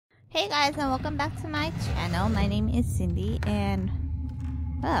Hey guys, and welcome back to my channel. My name is Cindy, and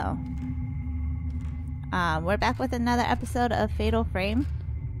we're back with another episode of Fatal Frame.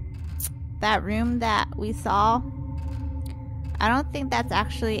 That room that we saw, I don't think that's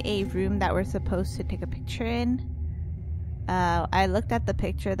actually a room that we're supposed to take a picture in. I looked at the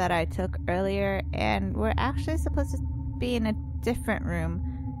picture that I took earlier, and we're actually supposed to be in a different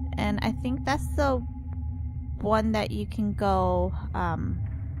room, and I think that's the one that you can go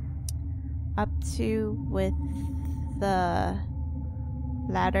up to with the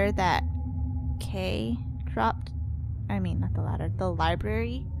ladder that Kay dropped. I mean, not the ladder, the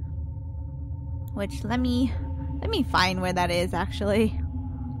library. Which let me find where that is actually,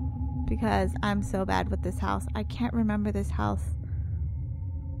 because I'm so bad with this house. I can't remember this house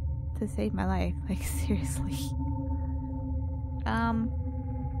to save my life. Like, seriously.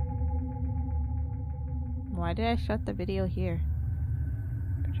 Why did I shut the video here?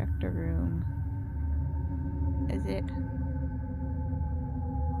 Projector room. Is it?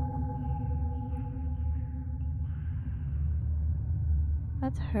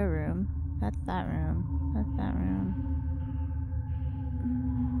 That's her room. That's that room. That's that room.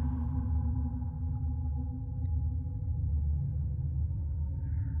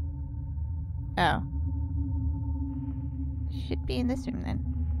 Oh. Should be in this room then.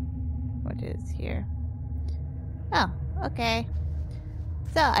 What is here? Oh, okay.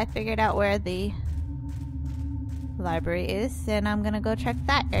 So I figured out where the library is, and I'm gonna go check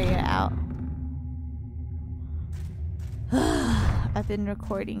that area out. I've been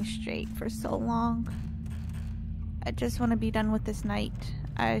recording straight for so long. I just want to be done with this night.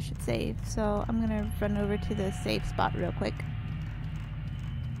 I should save, so I'm gonna run over to the save spot real quick.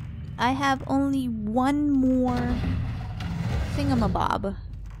 I have only one more thingamabob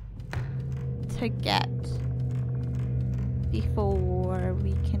to get before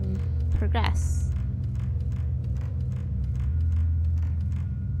we can progress.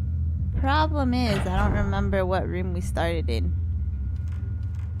 Problem is, I don't remember what room we started in.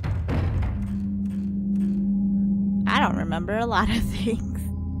 I don't remember a lot of things.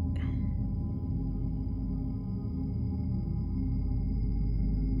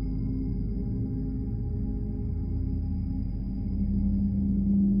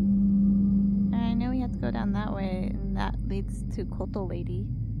 I know we have to go down that way, and that leads to Koto Lady.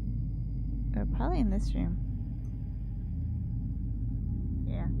 Or probably in this room.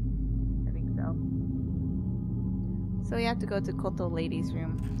 Yeah, I think so. So we have to go to Koto Lady's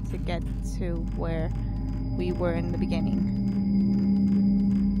room to get to where we were in the beginning.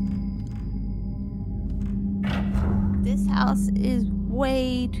 This house is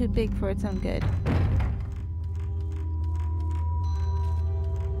way too big for its own good.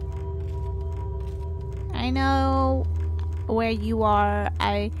 I know where you are.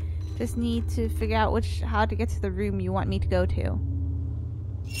 I just need to figure out how to get to the room you want me to go to.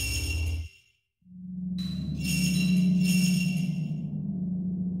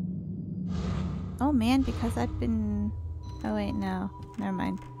 Oh man, because I've been... Oh wait, no. Never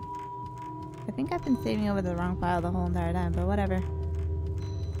mind. I think I've been saving over the wrong file the whole entire time, but whatever.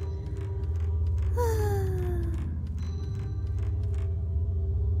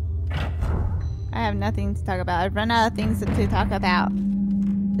 I have nothing to talk about. I've run out of things to talk about.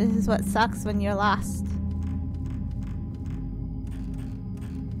 This is what sucks when you're lost.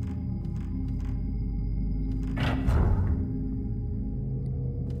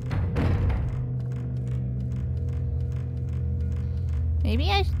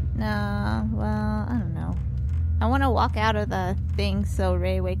 Maybe no, well, I don't know. I want to walk out of the thing so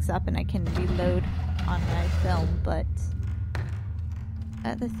Ray wakes up and I can reload on my film, but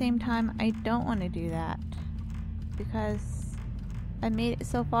at the same time, I don't want to do that because I made it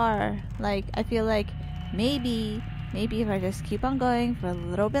so far. Like, I feel like maybe if I just keep on going for a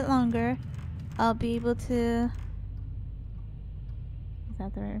little bit longer, I'll be able to... Is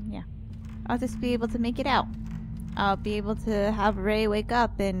that the room? Yeah. I'll just be able to make it out. I'll be able to have Ray wake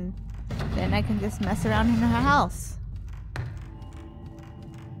up, and then I can just mess around in her house.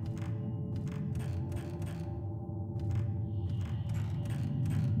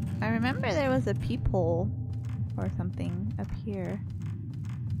 I remember there was a peephole or something up here.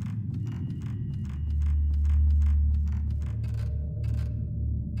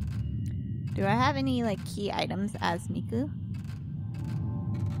 Do I have any, like, key items as Miku?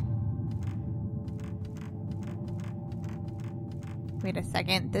 Wait a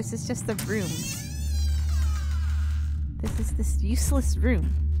second, this is just the room. This is this useless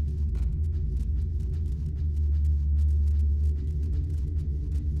room.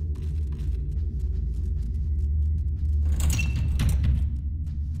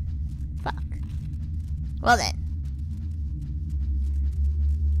 Fuck. Well then.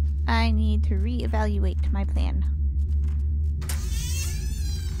 I need to reevaluate my plan.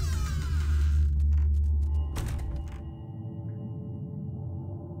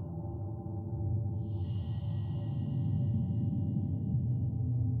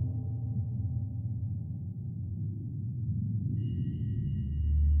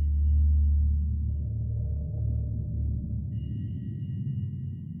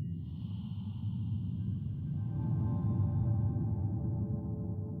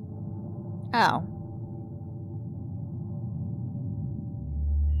 Oh.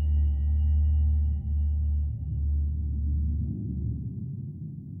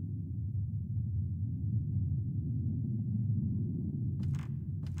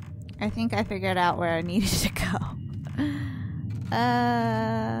 I think I figured out where I needed to go.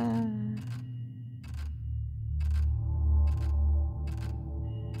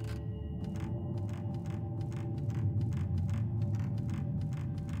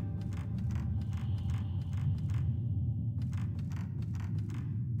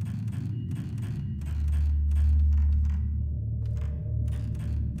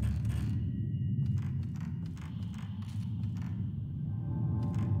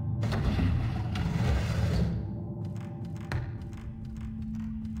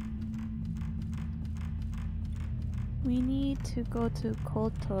 We need to go to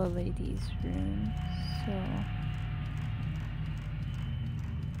Koto Lady's room, so...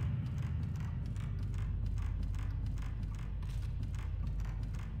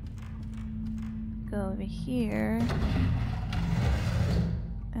 Go over here.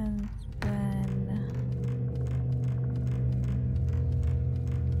 And then...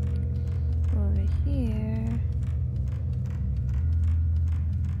 Go over here.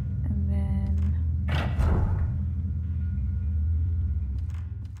 And then...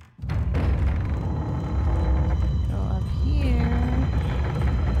 Go up here.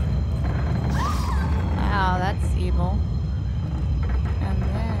 Wow, that's evil. And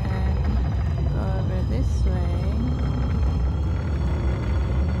then go over this way.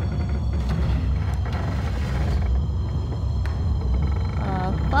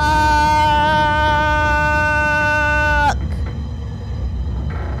 Oh, fuck!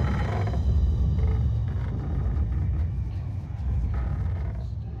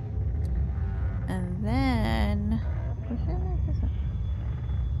 And then... Where should I make this one?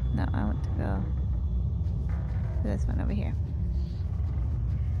 No, I want to go to this one over here.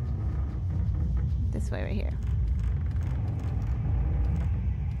 This way right here.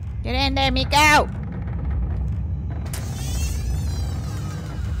 Get in there, Miko!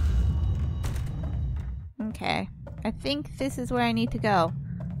 Okay. I think this is where I need to go.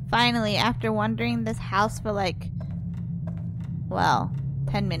 Finally, after wandering this house for like... well,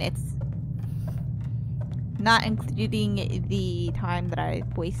 10 minutes. Not including the time that I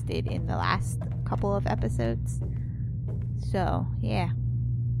wasted in the last couple of episodes. So, yeah.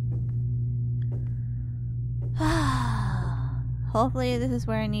 Hopefully this is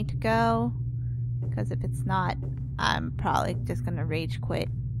where I need to go, because if it's not, I'm probably just gonna rage quit.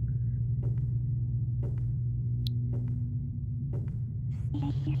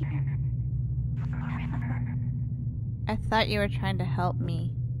 I thought you were trying to help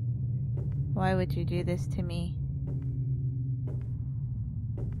me. Why would you do this to me?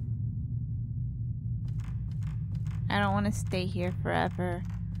 I don't want to stay here forever.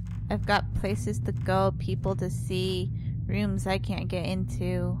 I've got places to go, people to see, rooms I can't get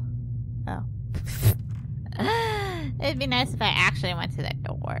into. Oh. It'd be nice if I actually went to that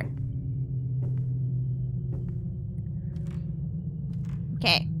door.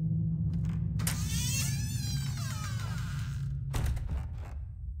 Okay.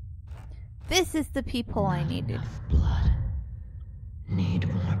 This is the people I needed. Blood. Need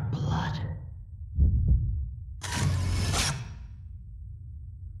more blood.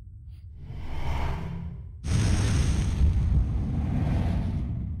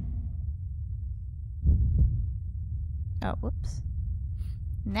 Oh, whoops.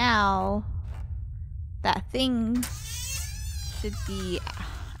 Now, that thing should be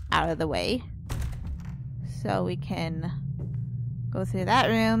out of the way. So we can go through that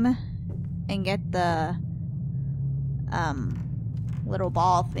room and get the little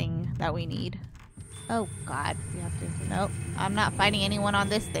ball thing that we need. Oh god, we have to... Nope, I'm not fighting anyone on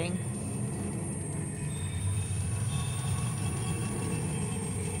this thing.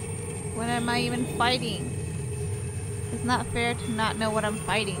 What am I even fighting? It's not fair to not know what I'm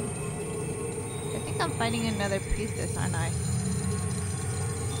fighting. I think I'm fighting another priestess, aren't I?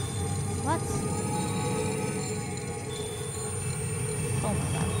 What? Oh my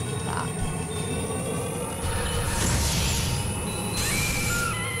god, stop.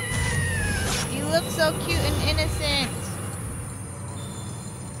 so cute and innocent.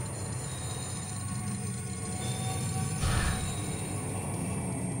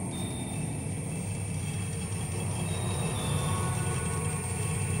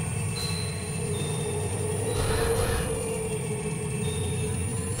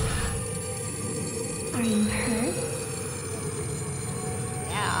 Are you hurt?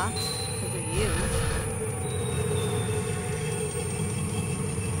 Yeah, because of you.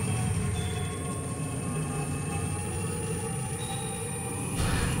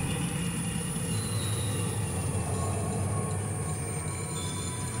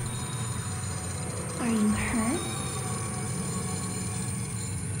 Are you hurt?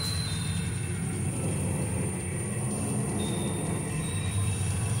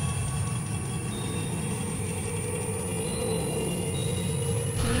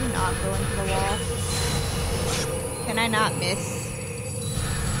 Can you not go into the wall? Can I not miss?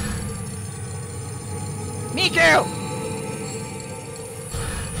 Miku!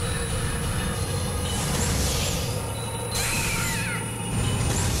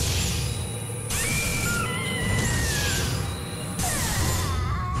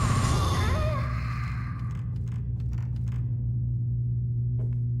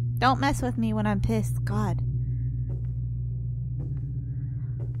 Don't mess with me when I'm pissed. God.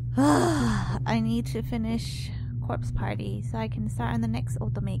 I need to finish Corpse Party so I can start on the next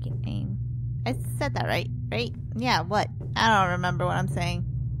ultimate game. I said that right? Right? Yeah, what? I don't remember what I'm saying.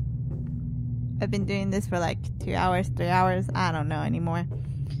 I've been doing this for like 2 hours, 3 hours. I don't know anymore.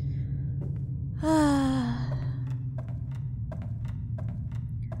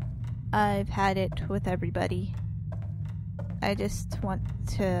 I've had it with everybody. I just want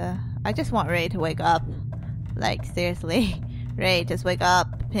Ray to wake up. Like, seriously. Ray, just wake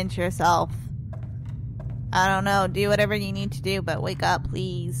up. Pinch yourself. I don't know. Do whatever you need to do, but wake up,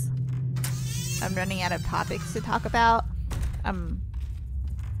 please. I'm running out of topics to talk about.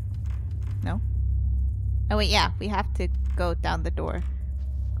 No? Oh, wait, yeah. We have to go down the door.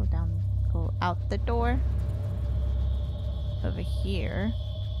 Go out the door. Over here.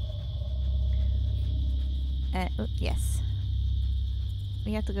 Oh, yes.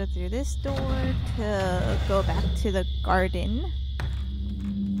 We have to go through this door to go back to the garden.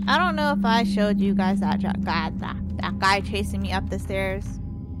 I don't know if I showed you guys that guy chasing me up the stairs.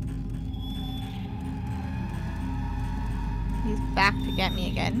 He's back to get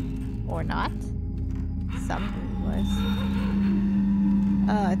me again. Or not. Something was.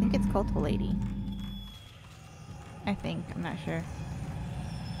 I think it's Koto Lady. I think. I'm not sure.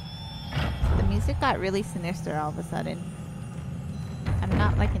 The music got really sinister all of a sudden. I'm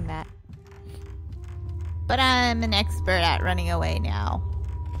not liking that. But I'm an expert at running away now.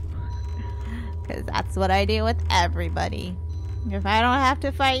 Because that's what I do with everybody. If I don't have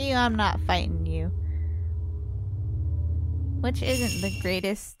to fight you, I'm not fighting you. Which isn't the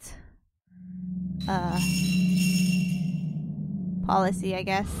greatest policy, I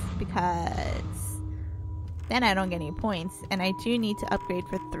guess. Because then I don't get any points. And I do need to upgrade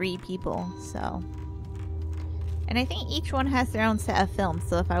for 3 people, so... And I think each one has their own set of films,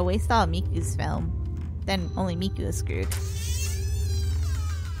 so if I waste all Miku's film, then only Miku is screwed.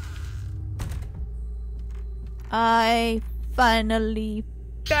 I finally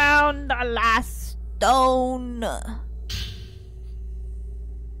found the last stone!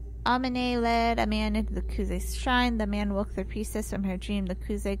 Amine led a man into the Kuze shrine. The man woke the priestess from her dream. The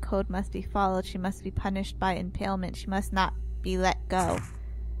Kuze code must be followed. She must be punished by impalement. She must not be let go.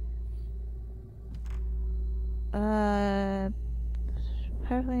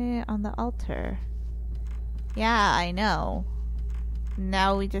 Perfectly on the altar. Yeah, I know.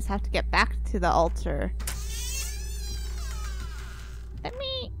 Now we just have to get back to the altar. Let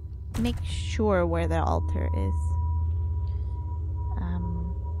me make sure where the altar is.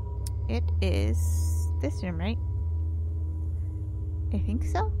 It is this room, right? I think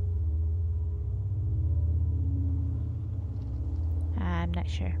so. I'm not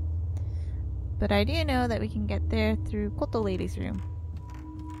sure. But I do know that we can get there through Koto Lady's room.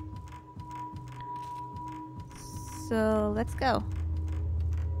 So let's go.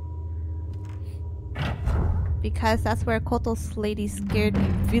 Because that's where Koto Lady scared me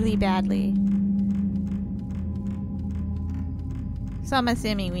really badly. So I'm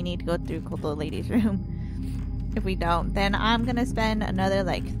assuming we need to go through Koto Lady's room. If we don't, then I'm gonna spend another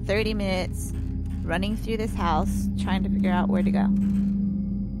like 30 minutes running through this house trying to figure out where to go.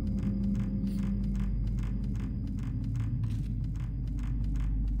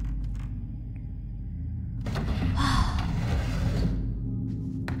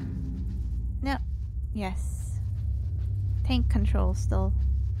 No. Yes. Tank control still.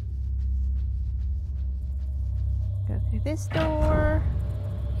 through this door.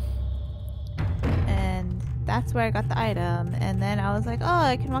 And that's where I got the item. And then I was like, oh,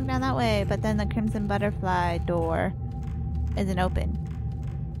 I can walk down that way. But then the Crimson Butterfly door isn't open.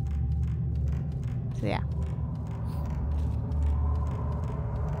 So yeah.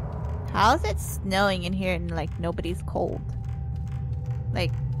 How is it snowing in here and like nobody's cold?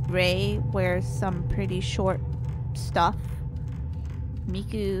 Like Ray wears some pretty short stuff.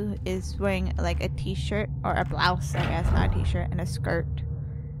 Miku is wearing like a t-shirt or a blouse, I guess, not a t-shirt, and a skirt.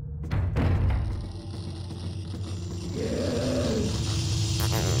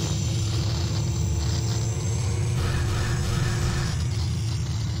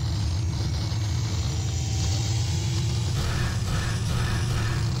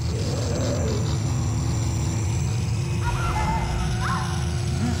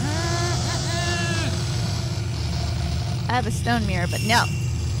 I have a stone mirror, but no.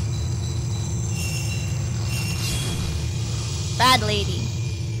 Bad lady.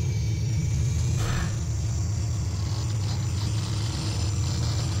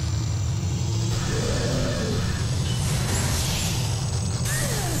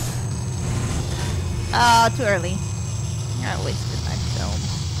 Oh, too early. I wasted my film.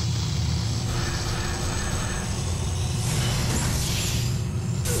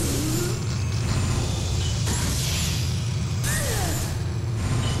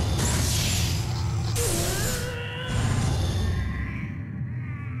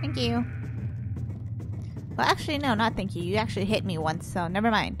 Thank you. Well, actually, no, not thank you. You actually hit me once, so never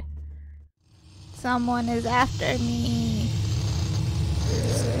mind. Someone is after me.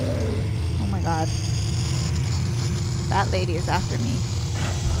 Oh my god. That lady is after me.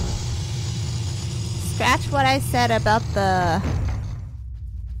 Scratch what I said about the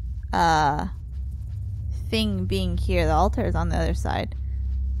thing being here. The altar is on the other side.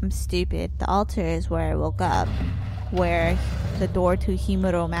 I'm stupid. The altar is where I woke up, where the door to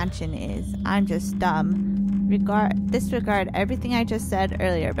Himuro Mansion is. I'm just dumb. Disregard everything I just said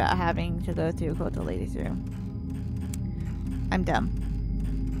earlier about having to go through Koto Lady's room. I'm dumb.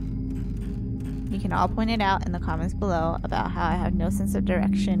 You can all point it out in the comments below about how I have no sense of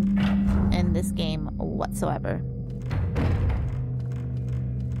direction in this game whatsoever.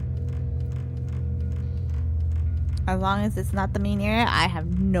 As long as it's not the main area, I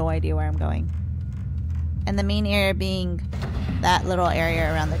have no idea where I'm going. And the main area being that little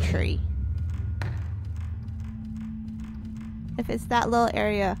area around the tree. If it's that little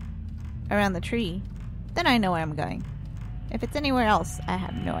area around the tree, then I know where I'm going. If it's anywhere else, I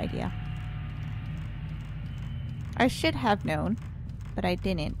have no idea. I should have known, but I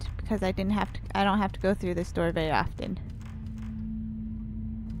didn't because I don't have to go through this door very often.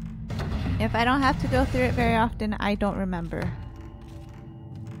 If I don't have to go through it very often, I don't remember.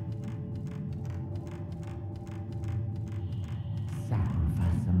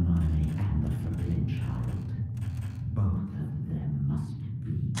 Sacrifice Amane and the forbidden child. Both of them must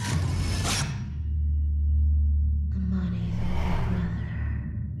be. Amane's older brother.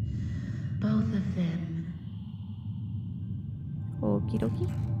 Both of them. Okie dokie.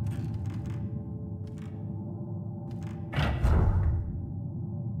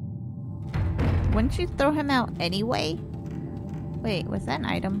 Wouldn't you throw him out anyway? Wait, was that an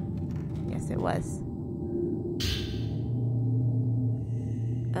item? Yes, it was.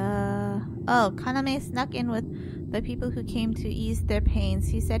 Oh, Kaname snuck in with the people who came to ease their pains.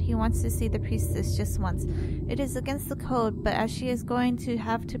 He said he wants to see the priestess just once. It is against the code, but as she is going to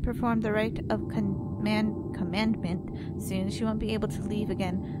have to perform the rite of commandment soon, she won't be able to leave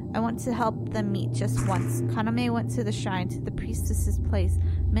again. I want to help them meet just once. Kaname went to the shrine, to the priestess's place.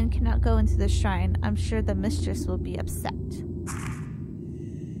 Men cannot go into the shrine. I'm sure the mistress will be upset.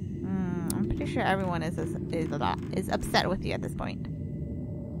 I'm pretty sure everyone is upset with you at this point.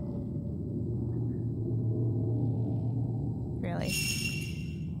 Really.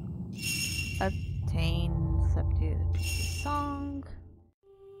 Obtain, subdue the priestess song.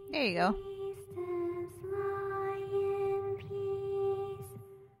 There you go.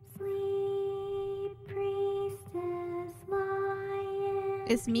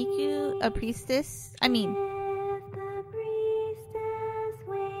 Is Miku a priestess? I mean, The priestess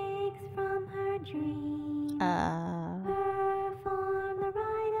wakes from her dream. Perform the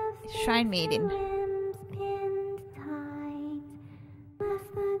rite of Shrine Maiden. limbs pinned tight. Bless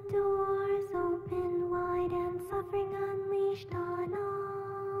the doors open wide and suffering unleashed on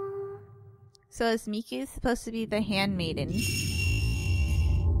all. So is Miku supposed to be the handmaiden?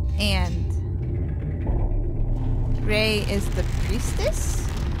 And Ray is the priestess?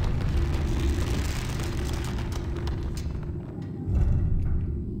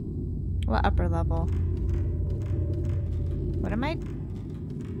 What upper level? What am I?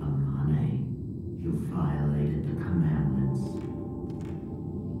 Amane, you violated the commandments.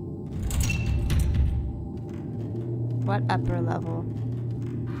 What upper level?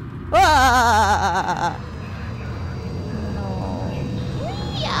 Ah! No.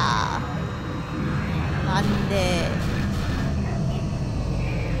 Yeah. Nande.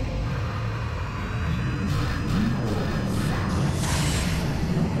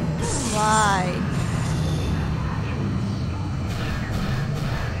 Why?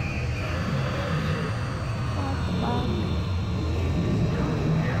 What the fuck?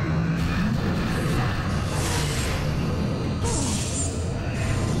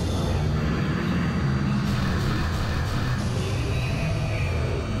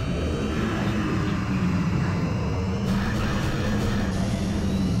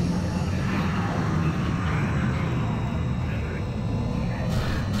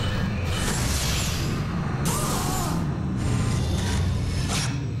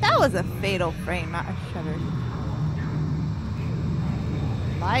 That was a fatal frame, not a shudder.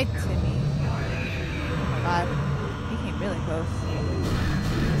 Lied to me. Oh my god. He came really close.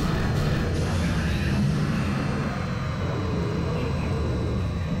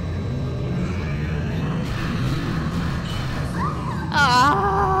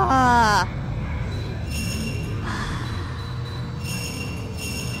 Ah!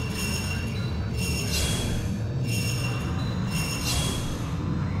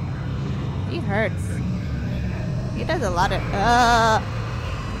 He hurts. He does a lot of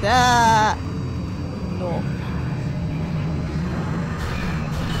no.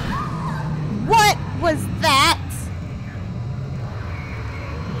 What was that?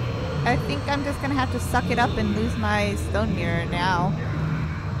 I think I'm just gonna have to suck it up and lose my stone mirror now.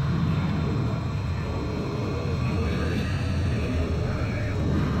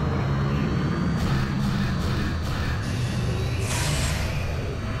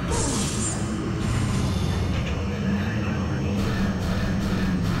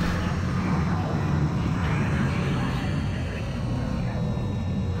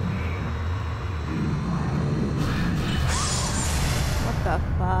 What the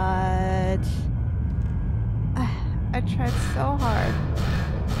fudge? I tried so hard.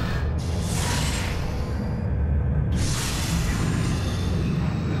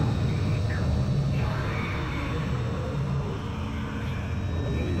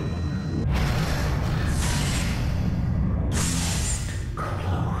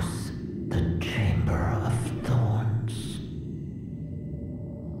 Close the Chamber of Thorns.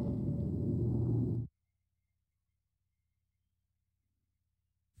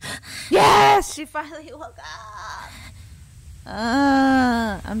 Yes! She finally woke up!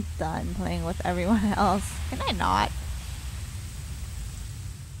 I'm done playing with everyone else. Can I not?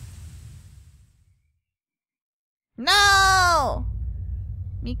 No!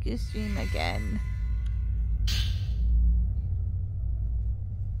 Miku stream again.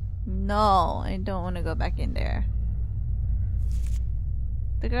 No, I don't want to go back in there.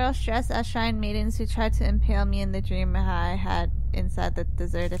 The girls dressed as shrine maidens who tried to impale me in the dream I had inside the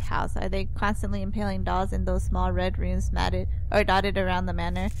deserted house. Are they constantly impaling dolls in those small red rooms matted or dotted around the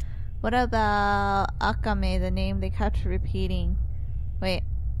manor? What about Akame, the name they kept repeating? Wait,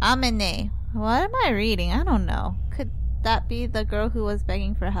 Amene. What am I reading? I don't know. Could that be the girl who was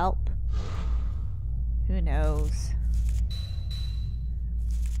begging for help? Who knows?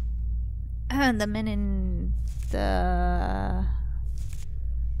 The men in the...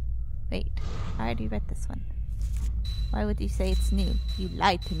 Wait, I already read this one. Why would you say it's new? You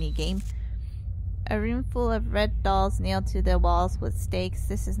lied to me, game. A room full of red dolls nailed to the walls with stakes.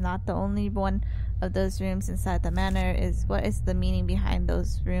 This is not the only one of those rooms inside the manor. What is the meaning behind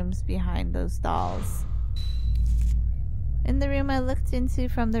those rooms, behind those dolls? In the room I looked into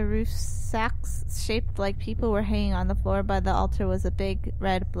from the roof, sacks shaped like people were hanging on the floor. By the altar was a big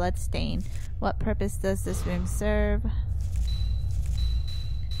red blood stain. What purpose does this room serve?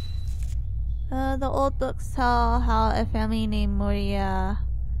 The old books tell how a family named Moria,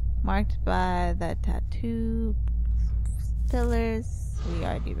 marked by the tattoo pillars. We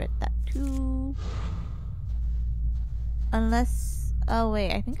already read that too. Unless... oh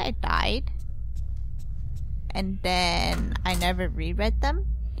wait, I think I died. And then I never reread them.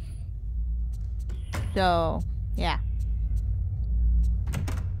 So, yeah.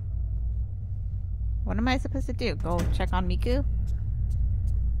 What am I supposed to do? Go check on Miku?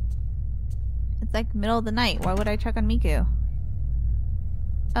 It's like middle of the night. Why would I check on Miku?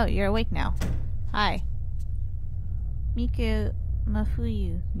 Oh, you're awake now. Hi. Miku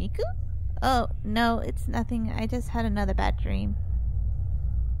Mafuyu. Miku? Oh, no, it's nothing. I just had another bad dream.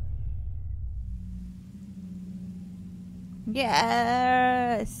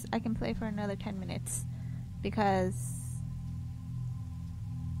 Yes! I can play for another 10 minutes. Because...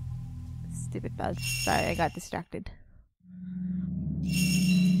 Stupid bug. Sorry, I got distracted.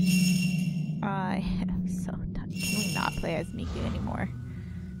 I am so done. Can we not play as Miku anymore?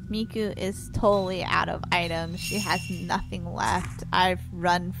 Miku is totally out of items. She has nothing left. I've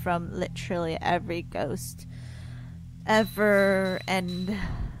run from literally every ghost ever, and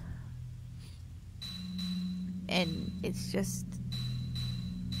it's just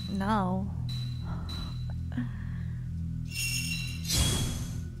no.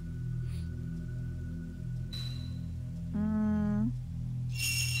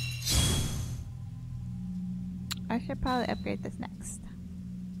 I should probably upgrade this next.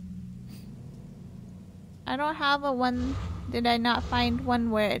 I don't have a one. Did I not find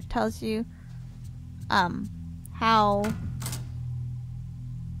one where it tells you how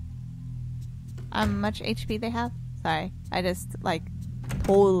much HP they have? Sorry, I just like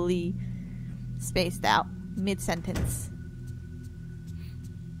totally spaced out mid-sentence.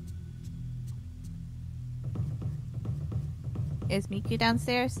 Is Miku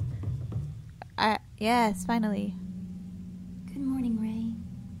downstairs? Yes, finally. Good morning, Ray.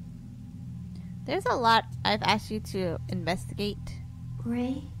 There's a lot I've asked you to investigate.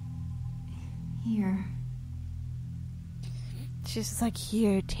 Ray? Here. She's just like,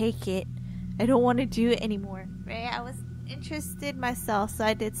 here, take it. I don't want to do it anymore. Ray, I was interested myself, so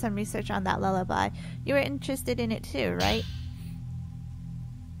I did some research on that lullaby. You were interested in it too, right?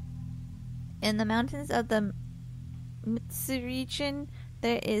 In the mountains of the Mutsu region,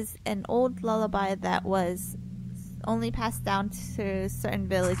 there is an old lullaby that was only passed down to certain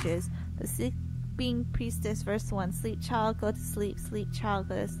villages. The sleeping priestess, verse 1. Sleep, child, go to sleep. Sleep, child,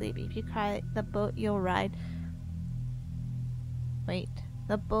 go to sleep. If you cry, the boat you'll ride. Wait.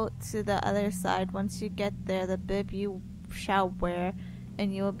 The boat to the other side. Once you get there, the bib you shall wear,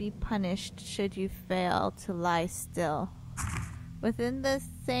 and you will be punished should you fail to lie still. Within the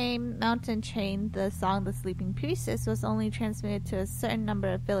same mountain chain, the song The Sleeping Priestess was only transmitted to a certain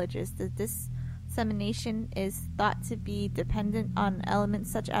number of villages. The dissemination is thought to be dependent on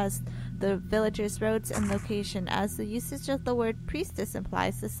elements such as the village's roads and location. As the usage of the word priestess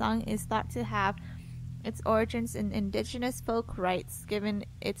implies, the song is thought to have its origins in indigenous folk rites, given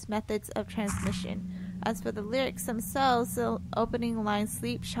its methods of transmission. As for the lyrics themselves, the opening line,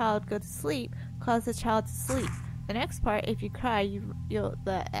 sleep, child, go to sleep, calls the child to sleep. The next part, if you cry,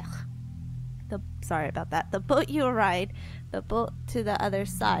 sorry about that. The boat you'll ride, the boat to the other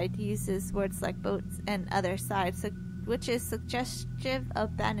side, uses words like boats and other side, which is suggestive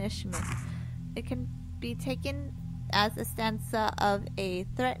of banishment. It can be taken as a stanza of a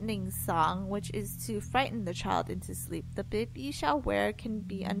threatening song, which is to frighten the child into sleep. The bib you shall wear can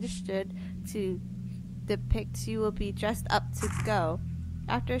be understood to depict you will be dressed up to go.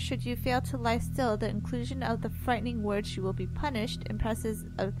 After, should you fail to lie still, the inclusion of the frightening words "you will be punished" impresses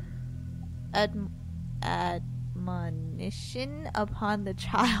admonition upon the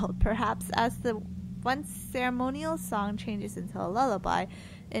child. Perhaps as the once ceremonial song changes into a lullaby,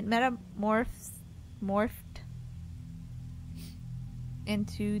 it morphed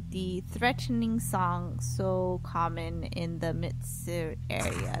into the threatening song so common in the Mutsu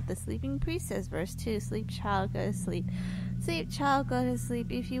area. The Sleeping Priestess, verse 2. Sleep, child, go to sleep. Sleep, child, go to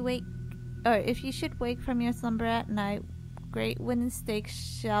sleep. If you should wake from your slumber at night, great wooden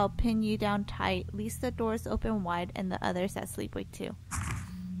stakes shall pin you down tight, lest the doors open wide and the others that sleep wake too.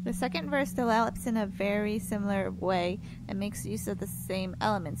 The second verse develops in a very similar way and makes use of the same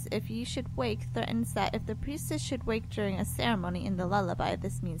elements. If you should wake threatens that if the priestess should wake during a ceremony in the lullaby,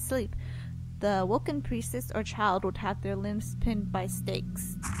 this means sleep. The woken priestess or child would have their limbs pinned by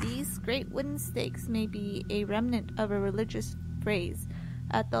stakes. These great wooden stakes may be a remnant of a religious phrase.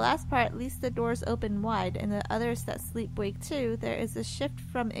 At the last part, lest the doors open wide and the others that sleep wake too, there is a shift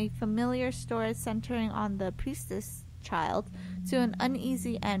from a familiar story centering on the priestess child to an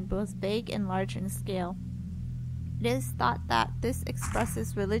uneasy end, both vague and large in scale. It is thought that this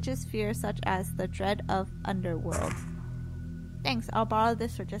expresses religious fear such as the dread of underworld. Thanks, I'll borrow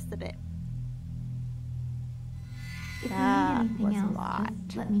this for just a bit. If That you need was anything a else, lot.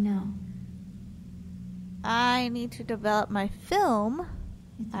 just let me know. I need to develop my film.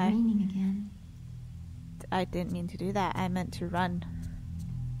 It's I- raining again. I didn't mean to do that. I meant to run.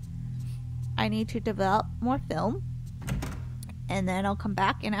 I need to develop more film. And then I'll come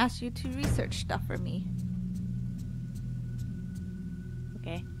back and ask you to research stuff for me.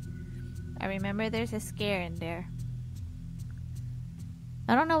 Okay. I remember there's a scare in there.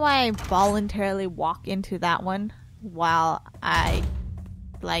 I don't know why I voluntarily walk into that one while I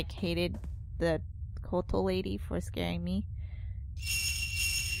hated the Koto lady for scaring me.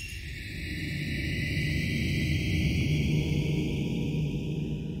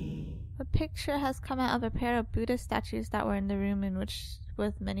 picture has come out of a pair of Buddha statues that were in the room in which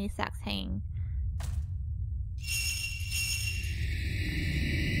with many sacks hanging.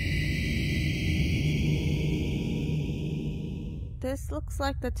 This looks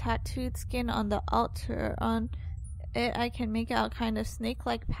like the tattooed skin on the altar. On it, I can make out a kind of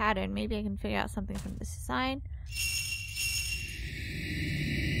snake-like pattern. Maybe I can figure out something from this design.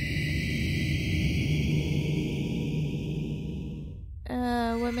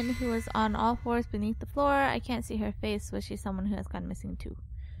 A woman who is on all fours beneath the floor. I can't see her face. Was she someone who has gone missing too?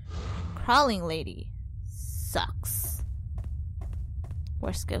 Crawling lady. Sucks.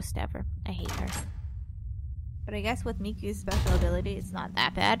 Worst ghost ever. I hate her. But I guess with Miku's special ability, it's not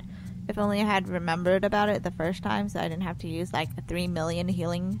that bad. If only I had remembered about it the first time, so I didn't have to use like 3 million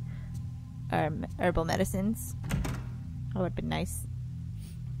healing herbal medicines. That would have been nice.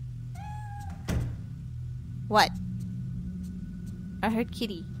 What? I heard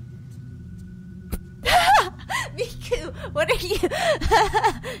kitty. Miku, what are you?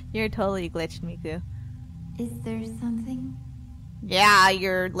 You're totally glitched, Miku. Is there something? Yeah,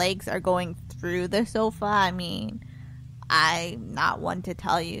 your legs are going through the sofa. I mean, I'm not one to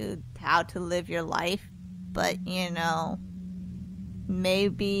tell you how to live your life, but you know,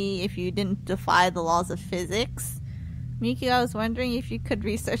 maybe if you didn't defy the laws of physics. Miku, I was wondering if you could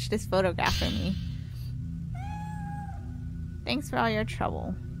research this photograph for me. Thanks for all your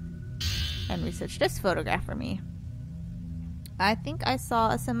trouble. And research this photograph for me. I think I saw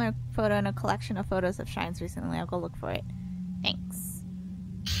a similar photo in a collection of photos of shrines recently. I'll go look for it. Thanks.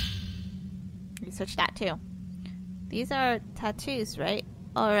 Research that too. These are tattoos, right?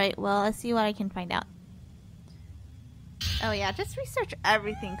 Alright, well, I'll see what I can find out. Oh yeah, just research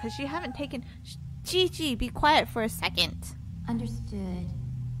everything, because you haven't taken... Gigi, be quiet for a second. Understood.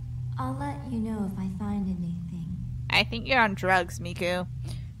 I'll let you know if I find anything. I think you're on drugs, Miku.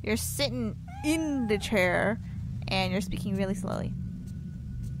 You're sitting in the chair, and you're speaking really slowly.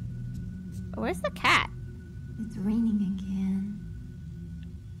 Where's the cat? It's raining again.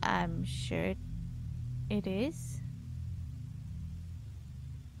 I'm sure it is.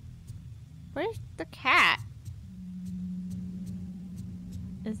 Where's the cat?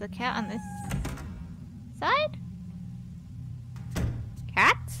 Is the cat on this side?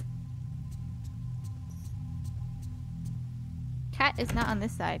 Cat? Cat is not on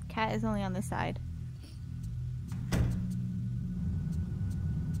this side. Cat is only on this side.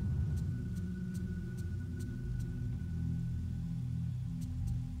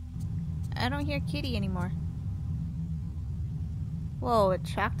 I don't hear kitty anymore. Whoa, it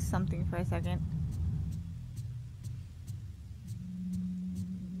tracked something for a second.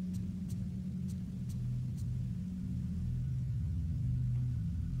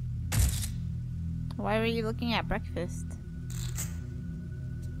 Why were you looking at breakfast?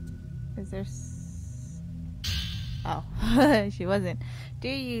 Is there oh, she wasn't. Do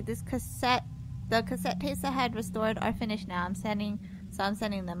you? The cassette tapes I had restored are finished now. I'm sending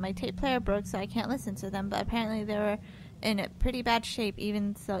them. My tape player broke, so I can't listen to them, but apparently they were in a pretty bad shape.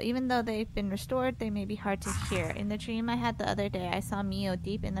 Even though they've been restored, they may be hard to hear. In the dream I had the other day, I saw Mio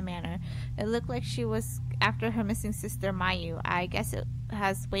deep in the manor. It looked like she was after her missing sister Mayu. I guess it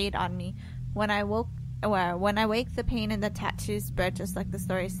has weighed on me. When I wake, the pain in the tattoos spread just like the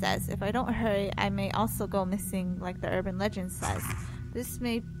story says. If I don't hurry, I may also go missing like the urban legend says. This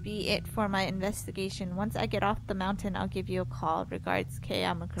may be it for my investigation. Once I get off the mountain, I'll give you a call. Regards, Kei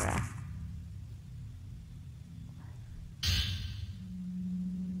Amakura.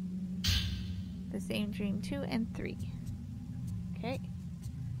 The same dream 2 and 3. Okay.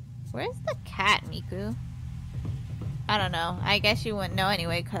 Where's the cat, Miku? I don't know. I guess you wouldn't know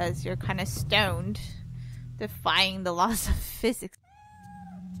anyway, because you're kind of stoned. Defying the laws of physics.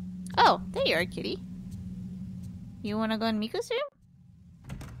 Oh, there you are, kitty. You want to go in Miku's room?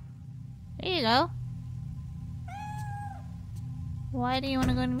 There you go. Why do you want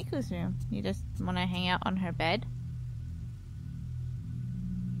to go in Miku's room? You just want to hang out on her bed?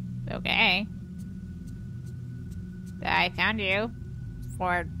 Okay. I found you.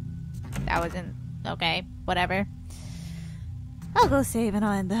 That wasn't... Okay, whatever. I'll go save and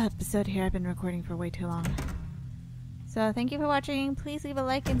I'll end the episode here. I've been recording for way too long. So thank you for watching. Please leave a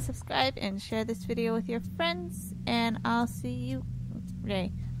like and subscribe and share this video with your friends. And I'll see you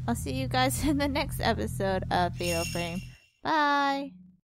guys in the next episode of Fatal Frame. Bye!